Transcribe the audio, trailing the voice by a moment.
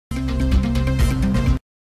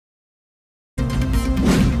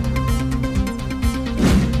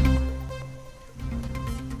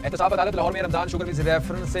एहतसाब अदालत लाहौर में रमजान शुगर मिल्स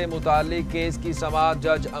रेफरेंस से मुताल्लिक केस की समाअत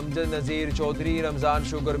जज अमजद नज़ीर Chaudhary Ramzan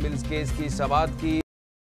sugar mills case की समाअत की।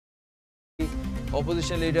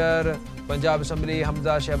 Opposition leader Punjab assembly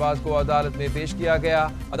Hamza Shahbaz को अदालत में पेश किया गया।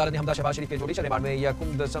 अदालत ने हमजा शहबाज शरीफ के जुडिशल रिमांड में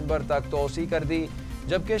 1 दिसंबर तक तोसी कर दी,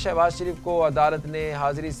 जबकि शहबाज शरीफ को अदालत ने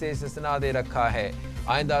हाजिरी से इस्तिस्ना दे रखा है।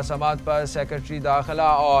 आइंदा समाअत पर सेक्रेटरी दाखिला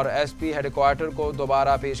और SP हेडक्वार्टर को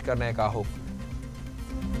दोबारा पेश करने का हुक्म।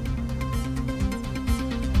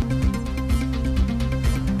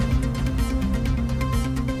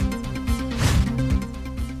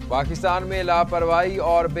 पाकिस्तान में लापरवाही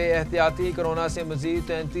और बेएहतियाती कोरोना से मजीद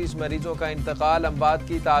 33 मरीजों का इंतकाल। अमवात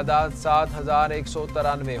की तादाद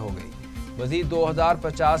 7193 हो गई। मजीद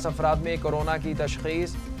 2050 अफराद में कोरोना की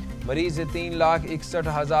तशखीस। मरीज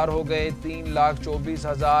 3,61,000 हो गए।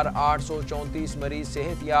 3,24,834 मरीज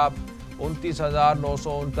सेहतयाब।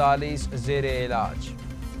 29,939 जेर इलाज।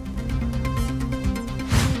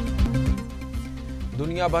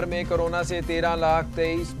 दुनिया भर में कोरोना से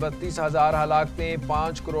 13,32,000 हलाकतें।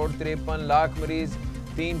 5,53,00,000 मरीज।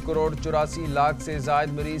 3,84,00,000 से जायद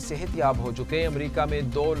मरीज सेहतयाब हो चुके। अमेरिका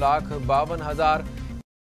में 2,52,000।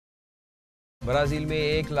 ब्राजील में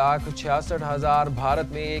 1,66,000। भारत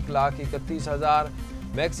में 1,31,000।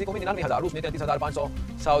 मैक्सिको में 99,000। रूस में 33,500।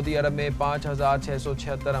 सऊदी अरब में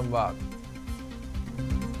 5,676 अमवात।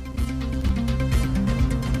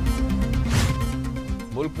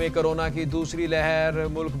 मुल्क में कोरोना की दूसरी लहर।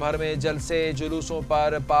 मुल्क भर में जलसे जुलूसों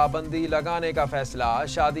पर पाबंदी लगाने का फैसला।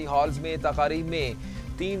 शादी हॉल्स में तकारीब में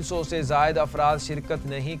 300 से जायद अफराद शिरकत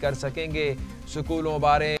नहीं कर सकेंगे। स्कूलों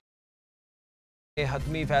बारे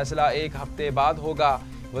हतमी फैसला 1 हफ्ते बाद होगा।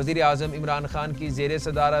 वजीर आजम इमरान खान की जेर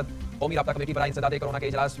सदारत कौमी राब्ता कमेटी पर इंसदादे कोरोना के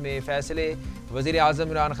इजलास में फैसले। वजीर आजम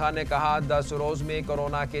इमरान खान ने कहा 10 रोज में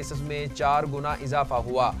कोरोना केसेस में 4 गुना इजाफा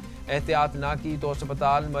हुआ। एहतियात ना की तो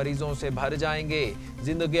अस्पताल मरीजों से भर जाएंगे।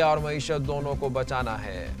 जिंदगी और मईशत दोनों को बचाना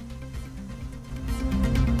है।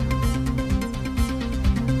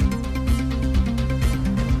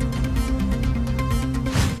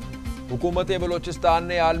 हुकूमत बलूचिस्तान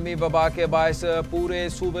ने आलमी वबा के बायस पूरे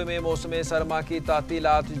सूबे में मौसम सरमा की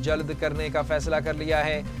तातीलात जल्द करने का फैसला कर लिया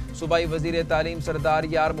है। सूबाई वजीर तालीम सरदार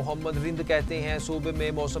यार मोहम्मद रिंद कहते हैं सूबे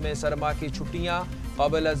में मौसम सरमा की छुट्टियां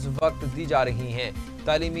क़बल अज़ वक्त दी जा रही हैं।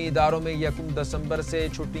 तालीमी इदारों में 1 दिसंबर से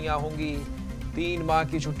छुट्टियां होंगी। 3 माह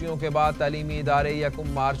की छुट्टियों के बाद तालीमी इदारे 1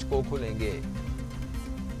 मार्च को खुलेंगे।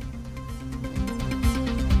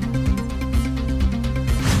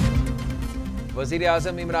 वजीर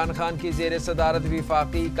आजम इमरान खान की जेर सदारत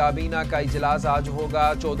विफाकी काबीना का इजलास आज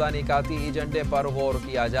होगा। 14 निकाती एजेंडे पर गौर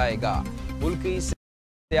किया जाएगा। मुल्क की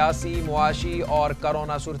सियासी, मुआशी और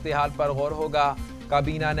कोरोना सूरत हाल पर गौर होगा।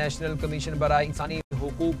 काबीना नेशनल कमीशन बराए इंसानी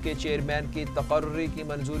हुकूक के चेयरमैन की तकर्री की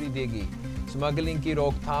मंजूरी देगी। स्मगलिंग की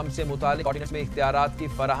रोकथाम से मुतालिक ऑर्डिनेंस में इख्तियारात की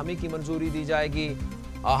फराहमी की मंजूरी दी जाएगी।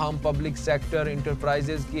 अहम पब्लिक सेक्टर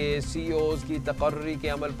इंटरप्राइजेज के CEOs की तकर्री के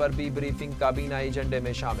अमल पर भी ब्रीफिंग काबीना एजेंडे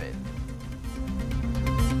में शामिल।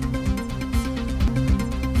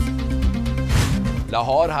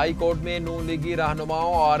 लाहौर हाई कोर्ट में नून लीगी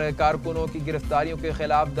रहनुमाओं और कारकुनों की गिरफ्तारियों के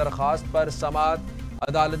खिलाफ दरखास्त पर समाअत।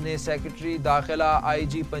 अदालत ने सेक्रेटरी दाखिला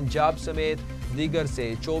IG पंजाब समेत दीगर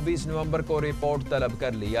से 24 नवंबर को रिपोर्ट तलब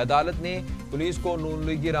कर ली। अदालत ने पुलिस को नून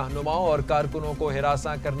लीगी रहनुमाओं और कारकुनों को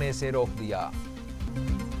हिरासा करने से रोक दिया।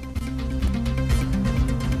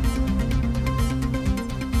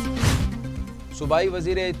 सूबाई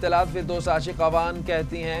वजीर इत्तलात फिरदौस आशिक अवान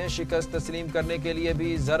कहती हैं शिकस्त तस्लीम करने के लिए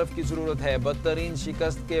भी ज़र्फ की ज़रूरत है। बदतरीन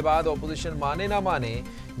शिकस्त के बाद अपोजिशन माने ना माने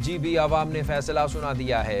GB अवाम ने फैसला सुना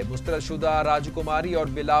दिया है। मुस्तरदशुदा राजकुमारी और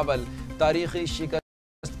बिलावल तारीखी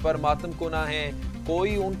शिकस्त पर मातम कुना हैं।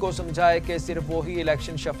 कोई उनको समझाए कि सिर्फ वही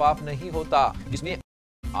इलेक्शन शफाफ नहीं होता जिसमें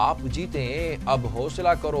आप जीते। अब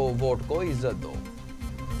हौसला करो, वोट को इज्जत दो।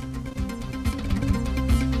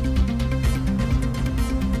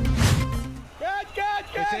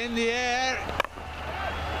 It's in the air.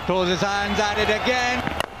 Throws his hands at it again.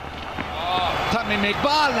 Tamim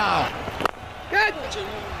Iqbal now.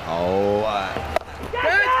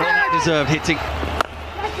 Deserved hitting.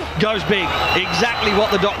 Goes big. Exactly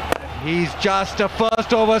what the He's just a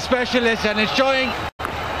first over specialist and it's showing.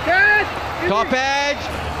 Top edge.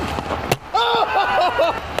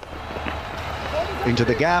 Into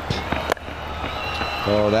the gap.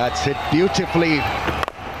 Oh, that's hit beautifully.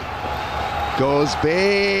 Goes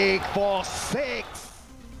big for 6.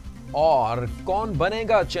 और कौन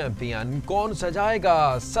बनेगा champion, कौन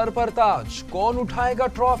सजाएगा sir पर ताज, कौन उठाएगा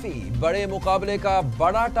trophy? बड़े मुकाबले का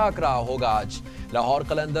बड़ा टाकरा होगा आज। लाहौर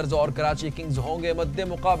कलंदर्स और कराची किंग्स होंगे मद्दे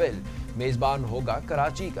मुकाबिल। मेजबान होगा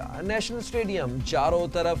कराची का नेशनल स्टेडियम। चारों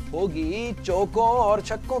तरफ होगी चौकों और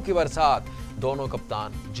छक्कों की बरसात। दोनों कप्तान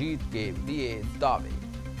जीत के लिए दावे।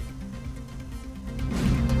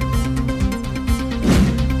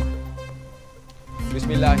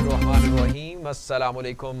 बिस्मिल्लाहिर्रहमानिर्रहीम,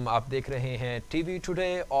 अस्सलामुअलैकुम। आप देख रहे हैं टीवी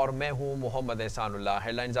टुडे और मैं हूं मोहम्मद एहसानुल्लाह।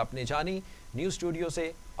 हेडलाइंस आपने जानी, न्यूज़ स्टूडियो से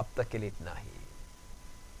अब तक के लिए इतना ही।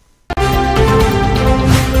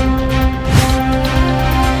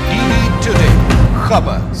 टीवी टुडे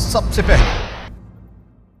खबर सबसे पहले।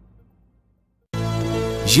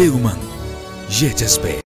 ये उमंग, ये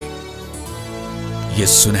जज्बे, ये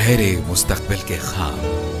सुनहरे मुस्तकबिल के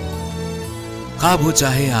ख्वाब हो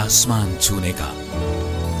चाहे आसमान छूने का,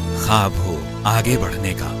 ख्वाब हो आगे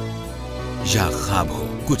बढ़ने का, या ख्वाब हो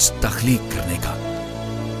कुछ तख्लीक करने का।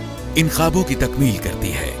 इन ख्वाबों की तकमील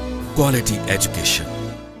करती है क्वालिटी एजुकेशन।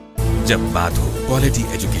 जब बात हो क्वालिटी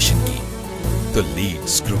एजुकेशन की तो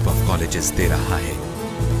लीड्स ग्रुप ऑफ कॉलेजेस दे रहा है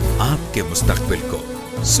आपके मुस्तकबिल को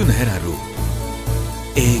सुनहरा रूप।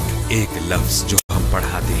 एक एक लफ्ज जो हम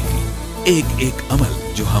पढ़ाते हैं, एक एक अमल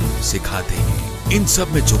जो हम सिखाते हैं, इन सब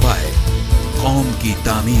में छुपा है कौम की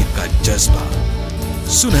तामीर का जज्बा,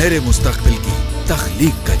 सुनहरे मुस्तकबिल की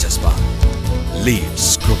तख्लीक का जज्बा। लीड्स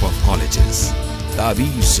ग्रुप ऑफ कॉलेजेस,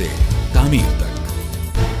 ताबीर से तामीर तक।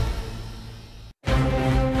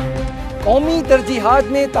 कौमी तरजीहात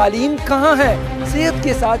में तालीम कहाँ है? सेहत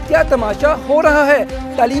के साथ क्या तमाशा हो रहा है?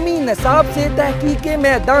 तालीमी निसाब से तहकीक के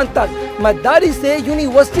मैदान तक, मदारिस से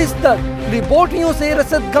यूनिवर्सिटीज तक, रिपोर्टियों से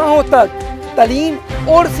रसदगाहों तक, तालीम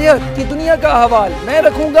और सेहत की दुनिया का अहवाल मैं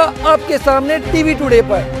रखूंगा आपके सामने टीवी टुडे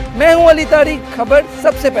पर। मैं हूं अली तारिक, खबर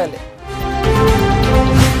सबसे पहले।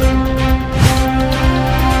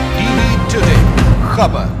 टीवी टुडे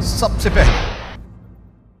खबर सबसे पहले।